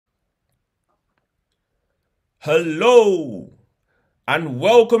Hello and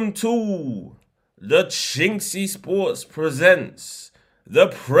welcome to the Chinksey Sports Presents, the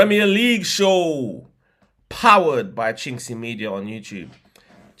Premier League show, powered by Chinksey Media on YouTube.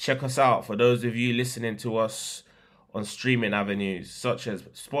 Check us out for those of you listening to us on streaming avenues such as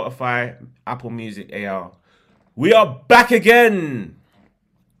Spotify, Apple Music, AR. We are back again.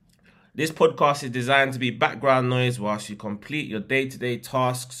 This podcast is designed to be background noise whilst you complete your day-to-day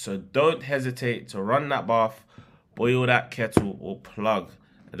tasks, so don't hesitate to run that bath, boil that kettle, or plug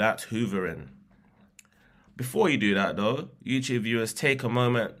that hoovering. Before you do that though, YouTube viewers, take a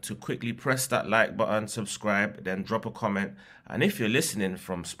moment to quickly press that like button, subscribe, then drop a comment. And if you're listening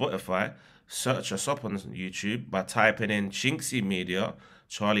from Spotify, search us up on YouTube by typing in Chinksey Media,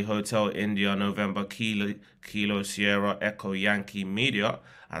 Charlie Hotel India November Kilo Sierra Echo Yankee Media,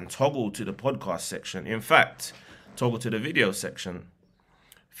 and toggle to the podcast section. In fact, toggle to the video section.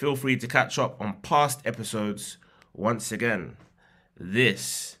 Feel free to catch up on past episodes. Once again,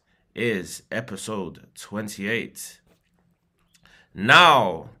 this is episode 28.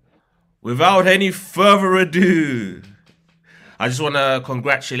 Now, without any further ado, I just want to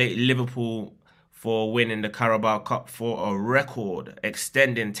congratulate Liverpool for winning the Carabao Cup for a record,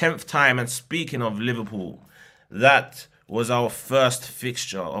 extending 10th time. And speaking of Liverpool, that was our first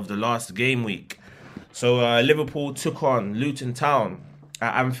fixture of the last game week. So Liverpool took on Luton Town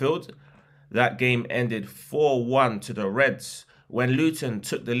at Anfield. That game ended 4-1 to the Reds. When Luton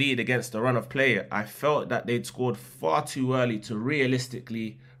took the lead against the run of play, I felt that they'd scored far too early to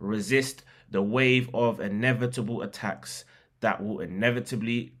realistically resist the wave of inevitable attacks that will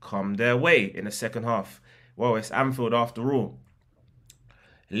inevitably come their way in the second half. Well, it's Anfield after all.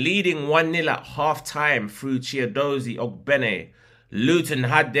 Leading 1-0 at half-time through Chiedozie Ogbene, Luton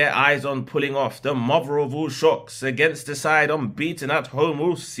had their eyes on pulling off the mother of all shocks against the side unbeaten at home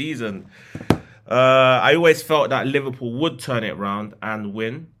all season. I always felt that Liverpool would turn it round and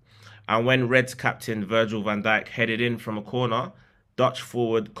win. And when Reds captain Virgil van Dijk headed in from a corner, Dutch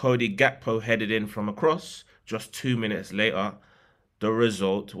forward Cody Gakpo headed in from a cross. Just 2 minutes later, the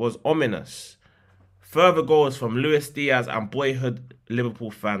result was ominous. Further goals from Luis Diaz and boyhood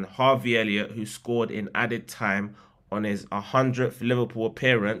Liverpool fan Harvey Elliott, who scored in added time on his 100th Liverpool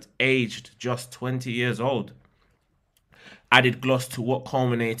appearance, aged just 20 years old, added gloss to what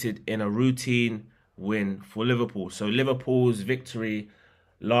culminated in a routine win for Liverpool. So Liverpool's victory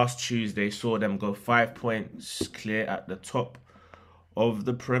last Tuesday saw them go 5 points clear at the top of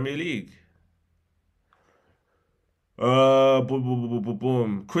the Premier League.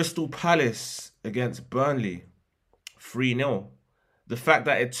 Crystal Palace against Burnley, 3-0. The fact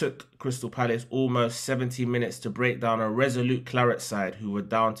that it took Crystal Palace almost 70 minutes to break down a resolute Claret side who were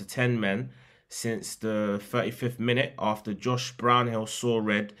down to 10 men since the 35th minute after Josh Brownhill saw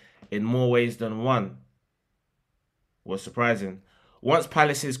red in more ways than one was surprising. Once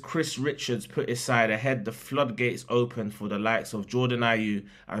Palace's Chris Richards put his side ahead, the floodgates opened for the likes of Jordan Ayew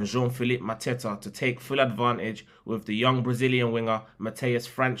and Jean-Philippe Mateta to take full advantage, with the young Brazilian winger Matheus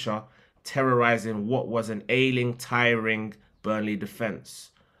França terrorising what was an ailing, tiring Burnley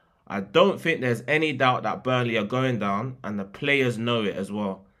defence. I don't think there's any doubt that Burnley are going down, and the players know it as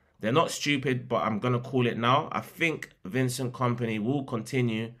well. They're not stupid, but I'm going to call it now. I think Vincent Kompany won't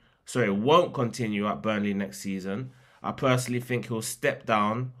continue at Burnley next season. I personally think he'll step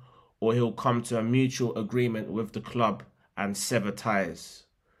down, or he'll come to a mutual agreement with the club and sever ties.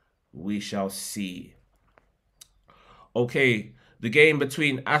 We shall see. Okay, the game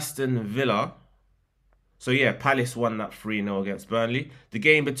between Aston Villa. Palace won that 3-0 against Burnley. The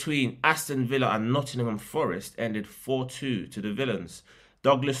game between Aston Villa and Nottingham Forest ended 4-2 to the Villains.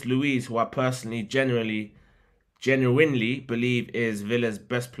 Douglas Luiz, who I personally genuinely believe is Villa's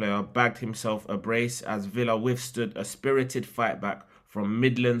best player, bagged himself a brace as Villa withstood a spirited fight back from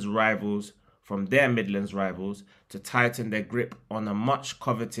their Midlands rivals to tighten their grip on a much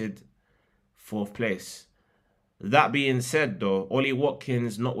coveted fourth place. That being said though, Ollie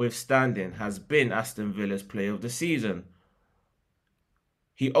Watkins notwithstanding has been Aston Villa's player of the season.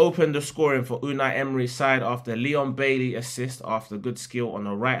 He opened the scoring for Unai Emery's side after Leon Bailey assist after good skill on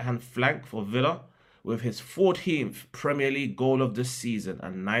the right-hand flank for Villa, with his 14th Premier League goal of the season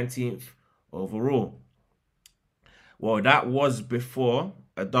and 19th overall. Well, that was before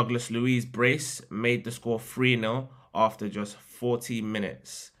a Douglas Luiz brace made the score 3-0 after just 40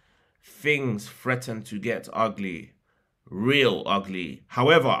 minutes. Things threatened to get ugly. Real ugly.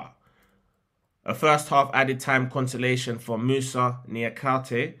 However, a first half added time consolation for Moussa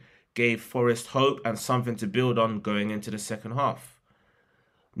Niakate gave Forest hope and something to build on going into the second half.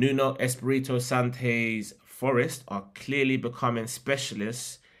 Nuno Espirito Sante's Forest are clearly becoming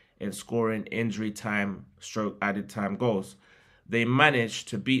specialists in scoring injury time stroke added time goals. They managed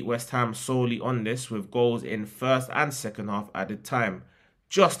to beat West Ham solely on this, with goals in first and second half added time.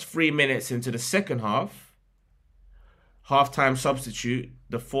 Just 3 minutes into the second half, half-time substitute,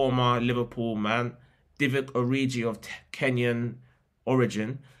 the former Liverpool man, Divock Origi of Kenyan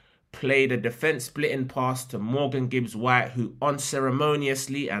origin, played a defence-splitting pass to Morgan Gibbs-White, who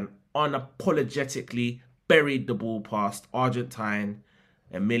unceremoniously and unapologetically buried the ball past Argentine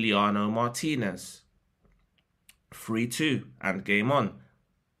Emiliano Martinez. 3-2 and game on.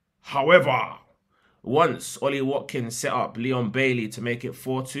 However, once Ollie Watkins set up Leon Bailey to make it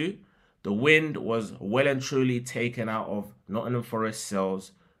 4-2, the wind was well and truly taken out of Nottingham Forest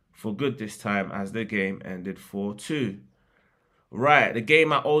sails for good this time, as the game ended 4-2. Right, the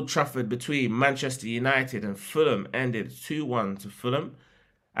game at Old Trafford between Manchester United and Fulham ended 2-1 to Fulham,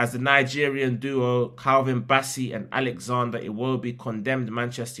 as the Nigerian duo Calvin Bassey and Alexander Iwobi condemned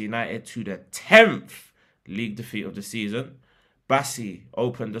Manchester United to the 10th league defeat of the season. Bassey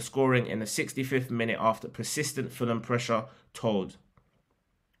opened the scoring in the 65th minute after persistent Fulham pressure told.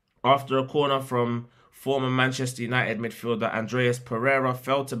 After a corner from former Manchester United midfielder Andreas Pereira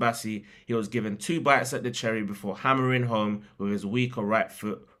fell to Bassey, he was given 2 bites at the cherry before hammering home with his weaker right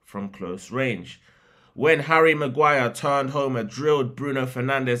foot from close range. When Harry Maguire turned home a drilled Bruno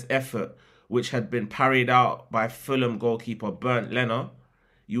Fernandes effort, which had been parried out by Fulham goalkeeper Bernd Leno,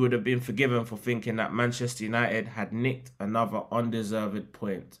 you would have been forgiven for thinking that Manchester United had nicked another undeserved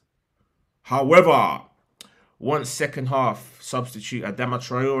point. However, once second half substitute Adama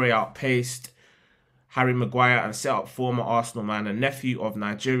Traore outpaced Harry Maguire and set up former Arsenal man and nephew of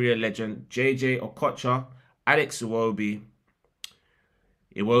Nigeria legend JJ Okocha, Alex Iwobi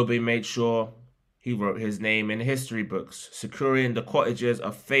made sure he wrote his name in history books, securing the Cottagers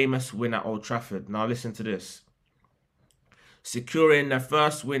a famous win at Old Trafford. Now listen to this. Securing their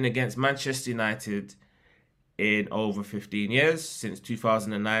first win against Manchester United in over 15 years, since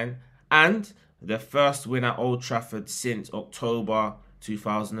 2009, and their first win at Old Trafford since October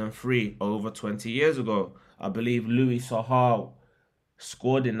 2003, over 20 years ago. I believe Louis Saha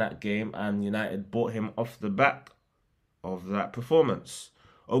scored in that game and United bought him off the back of that performance.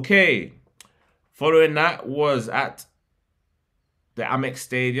 Okay, following that was at the Amex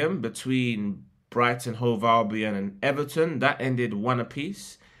Stadium between Brighton, Hove Albion and Everton. That ended 1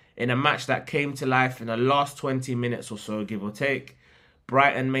 apiece in a match that came to life in the last 20 minutes or so, give or take.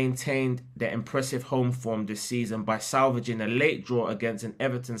 Brighton maintained their impressive home form this season by salvaging a late draw against an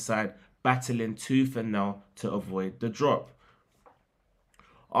Everton side battling tooth and nail to avoid the drop.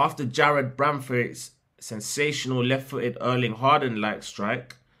 After Jared Bamford's sensational left-footed Erling Haaland-like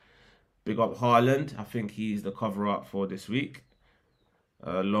strike, big up Haaland, I think he's the cover-up for this week,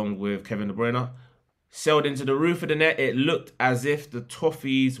 along with Kevin De Bruyne, sailed into the roof of the net, it looked as if the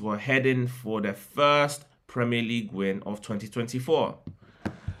Toffees were heading for their first Premier League win of 2024.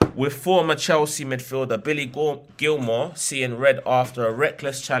 With former Chelsea midfielder Billy Gilmore seeing red after a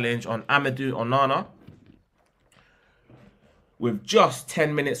reckless challenge on Amadou Onana. With just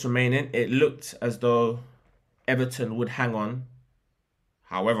 10 minutes remaining, it looked as though Everton would hang on.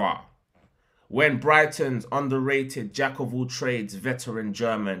 However, when Brighton's underrated jack-of-all-trades veteran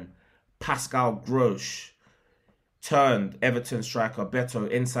German Pascal Grosch turned Everton striker Beto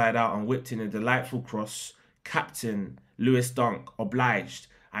inside out and whipped in a delightful cross, captain Lewis Dunk obliged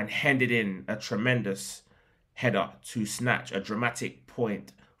and handed in a tremendous header to snatch a dramatic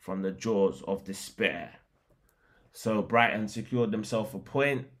point from the jaws of despair. So Brighton secured themselves a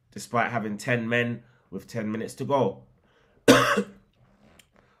point despite having 10 men with 10 minutes to go.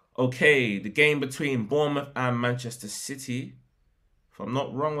 Okay, the game between Bournemouth and Manchester City, if I'm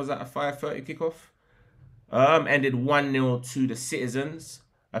not wrong, was that a 5:30 kickoff? Ended 1-0 to the Citizens.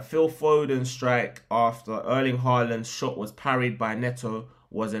 A Phil Foden strike after Erling Haaland's shot was parried by Neto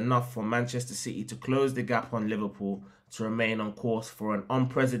was enough for Manchester City to close the gap on Liverpool to remain on course for an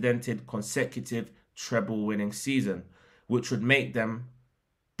unprecedented consecutive treble-winning season, which would make them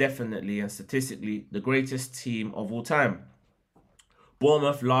definitely and statistically the greatest team of all time.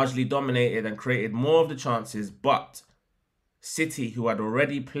 Bournemouth largely dominated and created more of the chances, but City, who had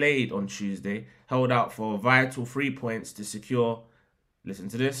already played on Tuesday, held out for a vital 3 points to secure, listen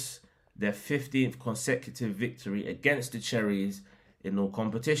to this, their 15th consecutive victory against the Cherries in all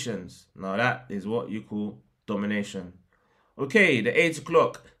competitions. Now that is what you call domination. Okay, the 8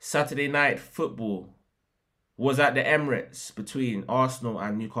 o'clock Saturday night football was at the Emirates between Arsenal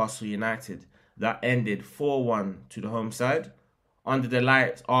and Newcastle United. That ended 4-1 to the home side. Under the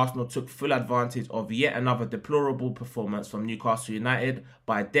lights, Arsenal took full advantage of yet another deplorable performance from Newcastle United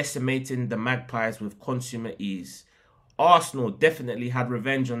by decimating the Magpies with consummate ease. Arsenal definitely had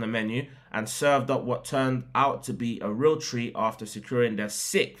revenge on the menu and served up what turned out to be a real treat after securing their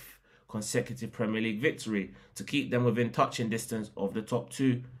 6th consecutive Premier League victory to keep them within touching distance of the top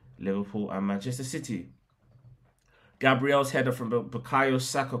two, Liverpool and Manchester City. Gabriel's header from Bukayo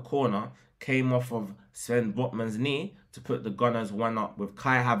Saka corner came off of Sven Botman's knee to put the Gunners 1-up, with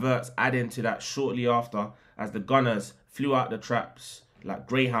Kai Havertz adding to that shortly after as the Gunners flew out the traps like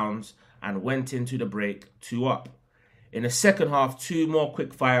greyhounds and went into the break 2-up. In the second half, 2 more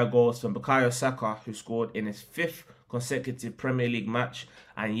quick-fire goals from Bukayo Saka, who scored in his 5th consecutive Premier League match,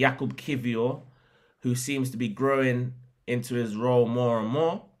 and Jakub Kiwior, who seems to be growing into his role more and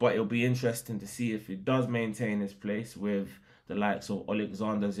more, but it'll be interesting to see if he does maintain his place with the likes of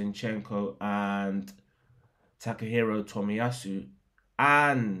Alexander Zinchenko and Takahiro Tomiyasu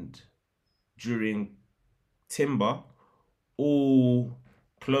and during Timber, all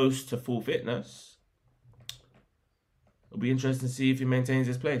close to full fitness. It'll be interesting to see if he maintains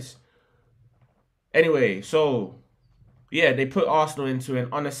his place. Anyway, so yeah, they put Arsenal into an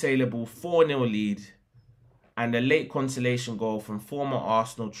unassailable 4-0 lead, and a late consolation goal from former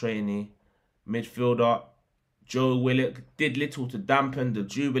Arsenal trainee midfielder Joe Willock did little to dampen the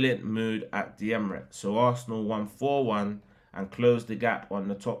jubilant mood at the Emirates. So Arsenal won 4-1 and closed the gap on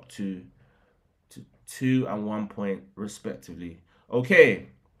the top two to 2 and 1 point respectively. Okay,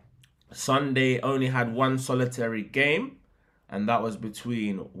 Sunday only had one solitary game, and that was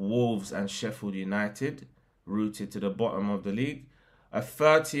between Wolves and Sheffield United, rooted to the bottom of the league. A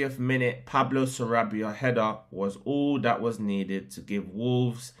 30th minute Pablo Sarabia header was all that was needed to give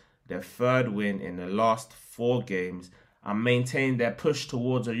Wolves their 3rd win in the last 4 games and maintain their push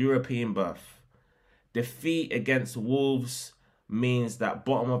towards a European berth. Defeat against Wolves means that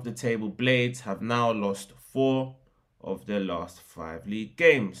bottom of the table Blades have now lost 4 of their last 5 league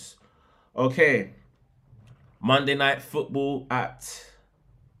games. Okay, Monday night football at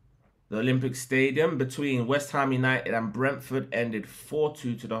the Olympic Stadium between West Ham United and Brentford ended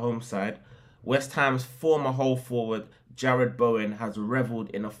 4-2 to the home side. West Ham's former Hull forward Jared Bowen has revelled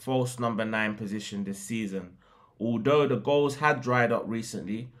in a false number 9 position this season. Although the goals had dried up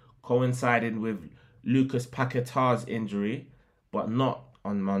recently, coinciding with Lucas Paqueta's injury, but not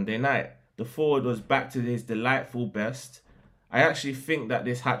on Monday night. The forward was back to his delightful best. I actually think that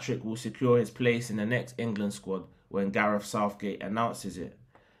this hat-trick will secure his place in the next England squad when Gareth Southgate announces it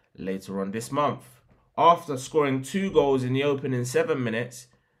later on this month. After scoring 2 goals in the opening 7 minutes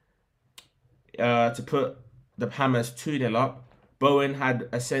to put the Hammers 2-0 up, Bowen had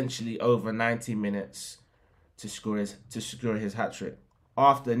essentially over 90 minutes to secure his hat-trick.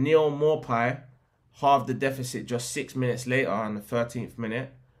 After Neil Maupay halved the deficit just 6 minutes later on the 13th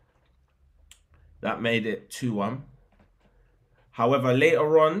minute, that made it 2-1. However,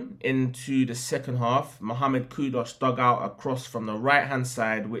 later on into the second half, Mohamed Kudus dug out a cross from the right-hand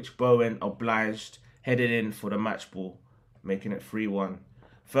side, which Bowen obliged headed in for the match ball, making it 3-1.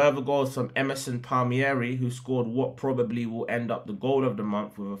 Further goals from Emerson Palmieri, who scored what probably will end up the goal of the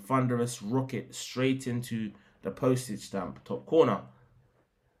month with a thunderous rocket straight into the postage stamp top corner,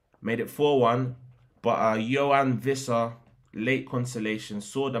 made it 4-1, but a Johan Visser late consolation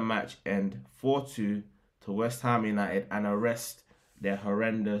saw the match end 4-2 to West Ham United and arrest their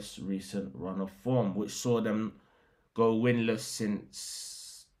horrendous recent run of form, which saw them go winless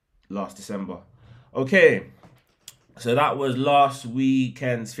since last December. Okay, so that was last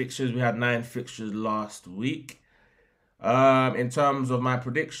weekend's fixtures. We had 9 fixtures last week. In terms of my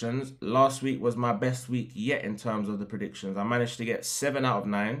predictions, last week was my best week yet in terms of the predictions. I managed to get 7 out of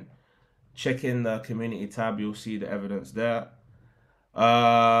 9. Check in the community tab, you'll see the evidence there.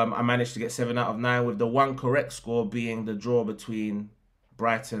 I managed to get 7 out of 9 with the one correct score being the draw between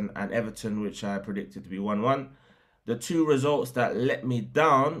Brighton and Everton, which I predicted to be 1-1. The 2 results that let me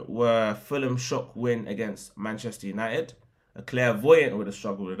down were Fulham shock win against Manchester United. A clairvoyant would have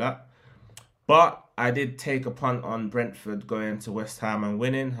struggled with that. But I did take a punt on Brentford going to West Ham and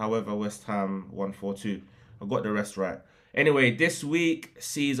winning. However, West Ham won 4-2. I got the rest right. Anyway, this week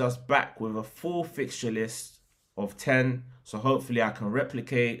sees us back with a full fixture list of 10. So hopefully I can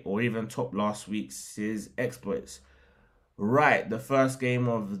replicate or even top last week's exploits. Right, the first game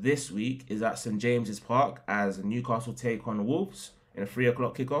of this week is at St James's Park as Newcastle take on Wolves in a 3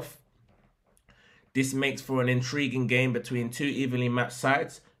 o'clock kickoff. This makes for an intriguing game between 2 evenly matched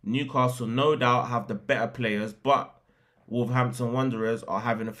sides. Newcastle no doubt have the better players, but Wolverhampton Wanderers are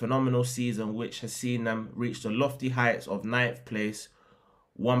having a phenomenal season which has seen them reach the lofty heights of 9th place,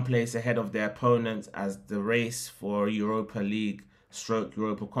 1 place ahead of their opponents as the race for Europa League /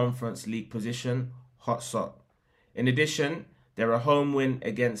 Europa Conference League position hot shot. In addition, They're a home win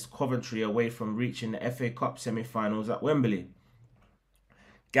against Coventry away from reaching the FA Cup semi-finals at Wembley.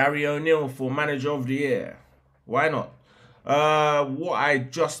 Gary O'Neill for Manager of the Year. Why not? What I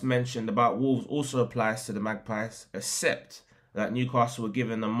just mentioned about Wolves also applies to the Magpies, except that Newcastle were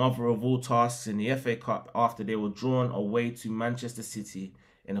given the mother of all tasks in the FA Cup after they were drawn away to Manchester City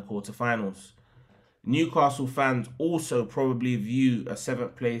in the quarter-finals. Newcastle fans also probably view a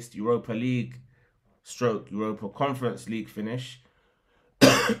 7th placed Europa League / Europa Conference League finish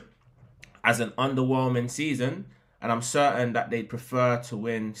as an underwhelming season, and I'm certain that they'd prefer to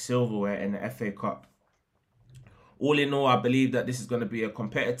win silverware in the FA Cup. All in all, I believe that this is going to be a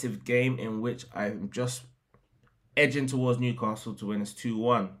competitive game in which I'm just edging towards Newcastle to win. It's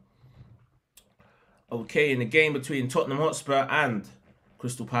 2-1. Okay, in the game between Tottenham Hotspur and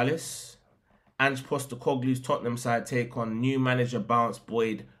Crystal Palace, Ange Postecoglou's Tottenham side take on new manager Bounce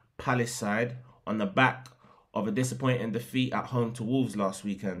Boyd Palace side on the back of a disappointing defeat at home to Wolves last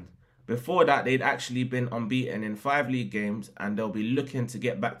weekend. Before that, they'd actually been unbeaten in 5 league games, and they'll be looking to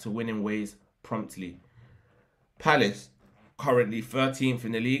get back to winning ways promptly. Palace, currently 13th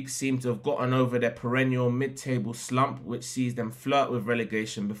in the league, seem to have gotten over their perennial mid-table slump, which sees them flirt with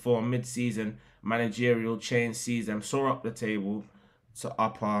relegation before a mid-season managerial change sees them soar up the table to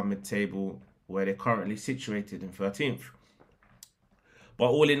upper mid-table, where they're currently situated in 13th. But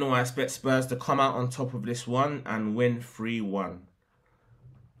all in all, I expect Spurs to come out on top of this one and win 3-1.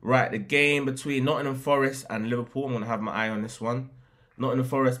 Right, the game between Nottingham Forest and Liverpool, I'm going to have my eye on this one. Nottingham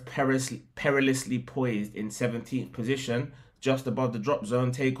Forest perilously poised in 17th position, just above the drop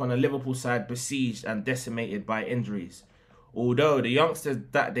zone, take on a Liverpool side besieged and decimated by injuries. Although the youngsters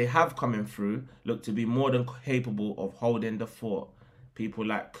that they have coming through look to be more than capable of holding the fort. People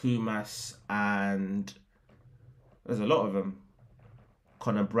like Kumas and there's a lot of them.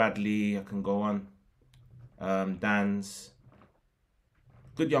 Connor Bradley, I can go on. Dans.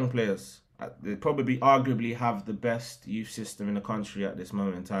 Good young players. They probably arguably have the best youth system in the country at this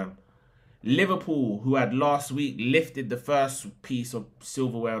moment in time. Liverpool, who had last week lifted the first piece of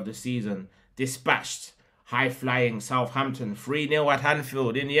silverware of the season, dispatched high-flying Southampton 3-0 at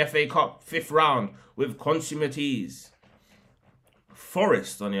Anfield in the FA Cup 5th round with consummate ease.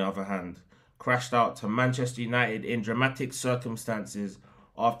 Forest, on the other hand, crashed out to Manchester United in dramatic circumstances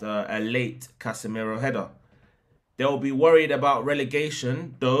after a late Casemiro header. They'll be worried about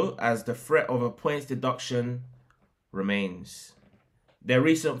relegation, though, as the threat of a points deduction remains. Their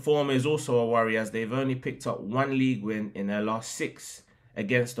recent form is also a worry, as they've only picked up 1 league win in their last 6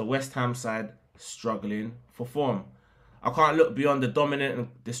 against the West Ham side struggling for form. I can't look beyond the dominant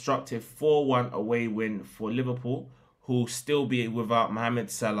and destructive 4-1 away win for Liverpool, who'll still be without Mohamed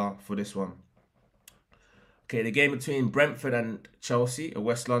Salah for this one. Okay, the game between Brentford and Chelsea, a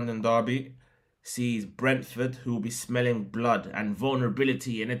West London derby, sees Brentford, who will be smelling blood and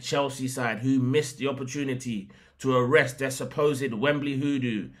vulnerability, in a Chelsea side who missed the opportunity to arrest their supposed Wembley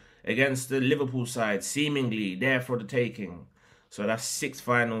hoodoo against the Liverpool side, seemingly there for the taking. So that's 6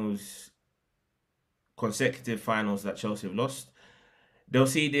 consecutive finals that Chelsea have lost. They'll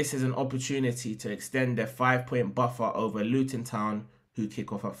see this as an opportunity to extend their 5-point buffer over Luton Town, who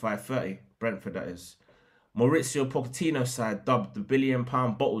kick off at 5:30. Brentford, that is. Maurizio Pochettino's side, dubbed the £1 billion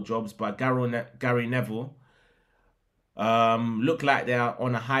bottle jobs by Gary Neville, look like they are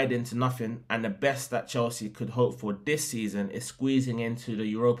on a hide into nothing, and the best that Chelsea could hope for this season is squeezing into the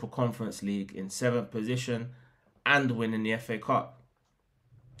Europa Conference League in 7th position and winning the FA Cup.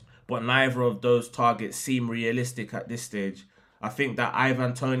 But neither of those targets seem realistic at this stage. I think that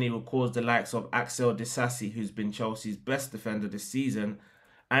Ivan Toney will cause the likes of Axel Disasi, who's been Chelsea's best defender this season,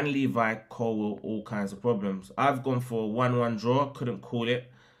 and Levi Colwill all kinds of problems. I've gone for a 1-1 draw. Couldn't call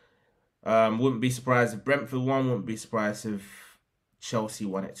it. Wouldn't be surprised if Brentford won. Wouldn't be surprised if Chelsea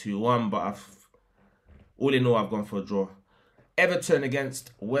won it 2-1. But all in all, I've gone for a draw. Everton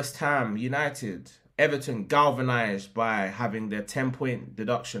against West Ham United. Everton galvanised by having their 10-point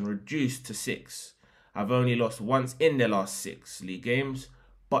deduction reduced to 6. Have only lost once in their last 6 league games,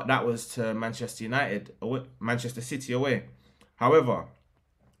 but that was to Manchester City away. However,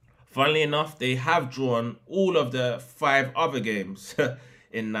 funnily enough, they have drawn all of the 5 other games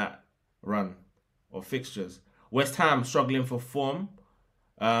in that run of fixtures. West Ham, struggling for form,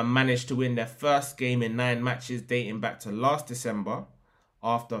 managed to win their first game in 9 matches dating back to last December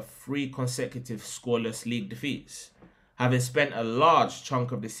after 3 consecutive scoreless league defeats. Having spent a large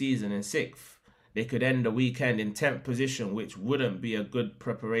chunk of the season in 6th, they could end the weekend in 10th position, which wouldn't be a good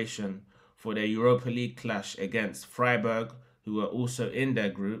preparation for their Europa League clash against Freiburg, who were also in their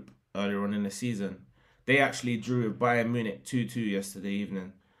group earlier on in the season. They actually drew with Bayern Munich 2-2 yesterday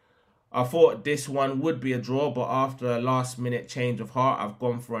evening. I thought this one would be a draw, but after a last-minute change of heart, I've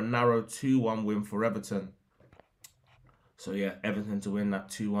gone for a narrow 2-1 win for Everton. So yeah, Everton to win that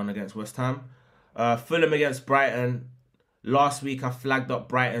 2-1 against West Ham. Fulham against Brighton. Last week, I flagged up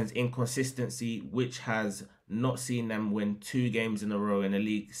Brighton's inconsistency, which has not seen them win 2 games in a row in the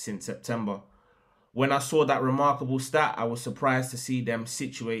league since September. When I saw that remarkable stat, I was surprised to see them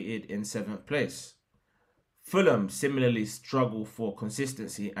situated in 7th place. Fulham similarly struggle for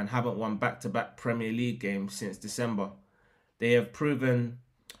consistency and haven't won back-to-back Premier League games since December. They have proven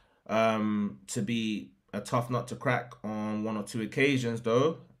to be a tough nut to crack on 1 or 2 occasions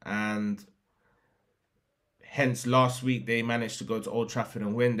though, and hence last week they managed to go to Old Trafford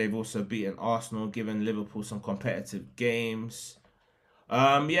and win. They've also beaten Arsenal, given Liverpool some competitive games.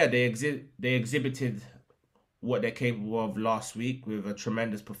 They exhibited what they're capable of last week with a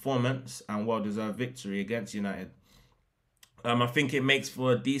tremendous performance and well-deserved victory against United. I think it makes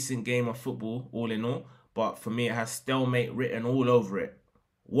for a decent game of football all in all, but for me it has stalemate written all over it.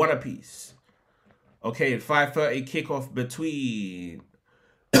 1 apiece. Okay, 5:30 kickoff between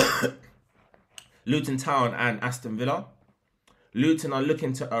Luton Town and Aston Villa. Luton are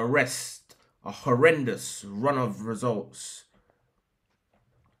looking to arrest a horrendous run of results,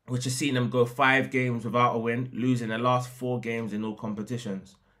 which has seen them go 5 games without a win, losing their last 4 games in all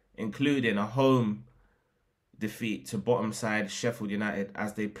competitions, including a home defeat to bottom side Sheffield United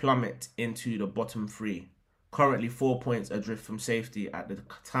as they plummet into the bottom 3. Currently 4 points adrift from safety at the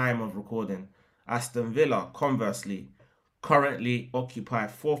time of recording. Aston Villa, conversely, currently occupy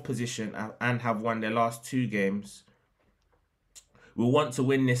 4th position and have won their last 2 games. Will want to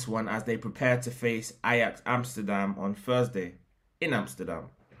win this one as they prepare to face Ajax Amsterdam on Thursday in Amsterdam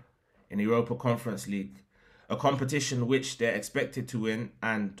in the Europa Conference League, a competition which they're expected to win.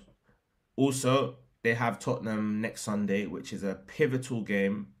 And also they have Tottenham next Sunday, which is a pivotal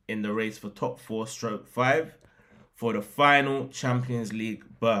game in the race for top 4/5 for the final Champions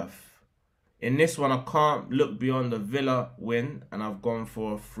League berth. In this one, I can't look beyond the Villa win, and I've gone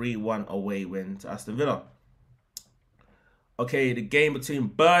for a 3-1 away win to Aston Villa. Okay, the game between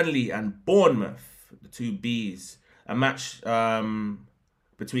Burnley and Bournemouth, the 2 Bs, a match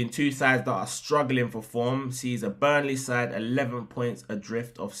between 2 sides that are struggling for form, sees a Burnley side 11 points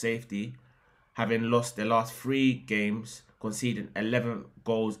adrift of safety, having lost their last 3 games, conceding 11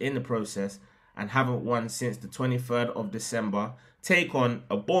 goals in the process, and haven't won since the 23rd of December, take on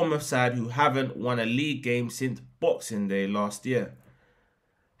a Bournemouth side who haven't won a league game since Boxing Day last year,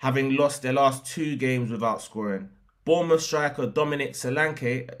 having lost their last 2 games without scoring. Bournemouth striker Dominic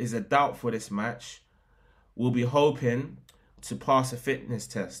Solanke is a doubt for this match. We'll be hoping to pass a fitness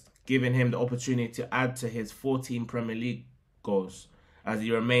test, giving him the opportunity to add to his 14 Premier League goals, as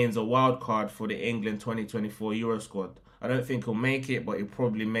he remains a wild card for the England 2024 Euro squad. I don't think he'll make it, but he'll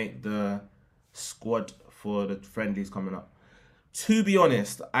probably make the squad for the friendlies coming up. To be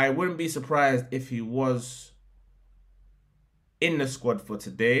honest, I wouldn't be surprised if he was in the squad for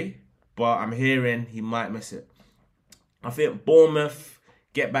today, but I'm hearing he might miss it. I think Bournemouth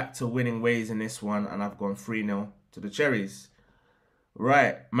get back to winning ways in this one, and I've gone 3-0 to the Cherries.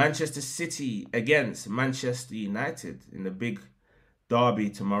 Right, Manchester City against Manchester United in the big derby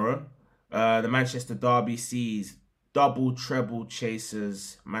tomorrow. The Manchester derby sees double treble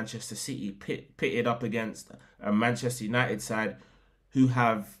chasers Manchester City pitted up against a Manchester United side who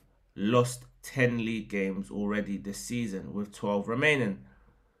have lost 10 league games already this season with 12 remaining.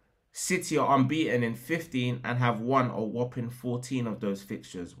 City are unbeaten in 15 and have won a whopping 14 of those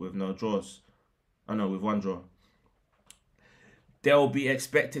fixtures with no draws. With 1 draw. They'll be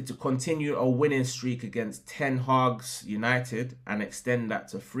expected to continue a winning streak against Ten Hag's United and extend that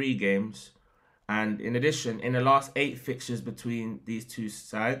to 3 games. And in addition, in the last 8 fixtures between these 2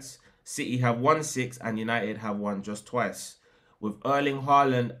 sides, City have won 6 and United have won just twice. With Erling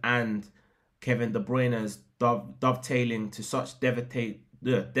Haaland and Kevin De Bruyne's dovetailing to such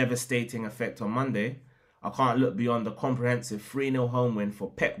devastating effect on Monday, I can't look beyond the comprehensive 3-0 home win for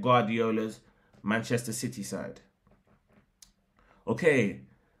Pep Guardiola's Manchester City side. Okay,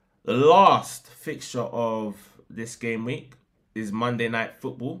 the last fixture of this game week is Monday Night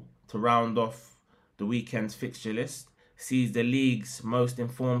Football to round off the weekend's fixture list. Sees the league's most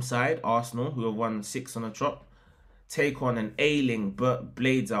informed side, Arsenal, who have won 6 on the trot, take on an ailing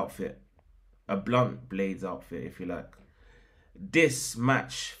Blades outfit. A blunt Blades outfit, if you like. This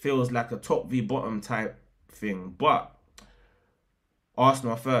match feels like a top v bottom type thing, but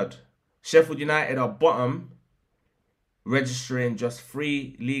Arsenal are 3rd. Sheffield United are bottom, registering just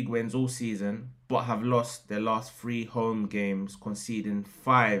 3 league wins all season, but have lost their last 3 home games, conceding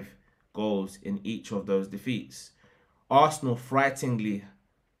 5 goals in each of those defeats. Arsenal frighteningly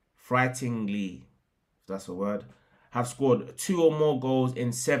frighteningly, if that's a word, have scored 2 or more goals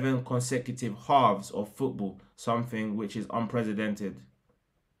in 7 consecutive halves of football, something which is unprecedented.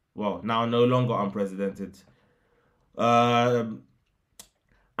 Well, now no longer unprecedented. And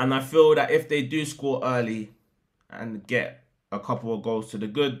I feel that if they do score early and get a couple of goals to the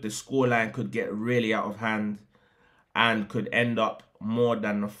good, the scoreline could get really out of hand and could end up more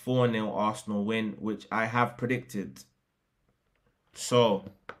than a 4-0 Arsenal win, which I have predicted. So,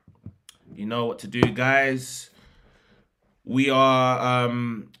 you know what to do, guys. We're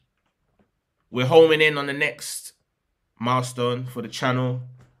homing in on the next milestone for the channel.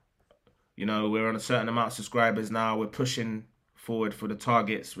 You know, we're on a certain amount of subscribers now. We're pushing forward for the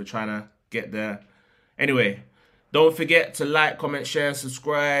targets. We're trying to get there. Anyway, don't forget to like, comment, share,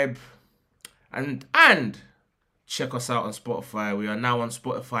 subscribe, and check us out on Spotify. We are now on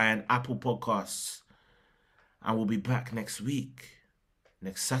Spotify and Apple Podcasts. And we'll be back next week,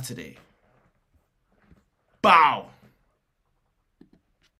 next Saturday. Bow!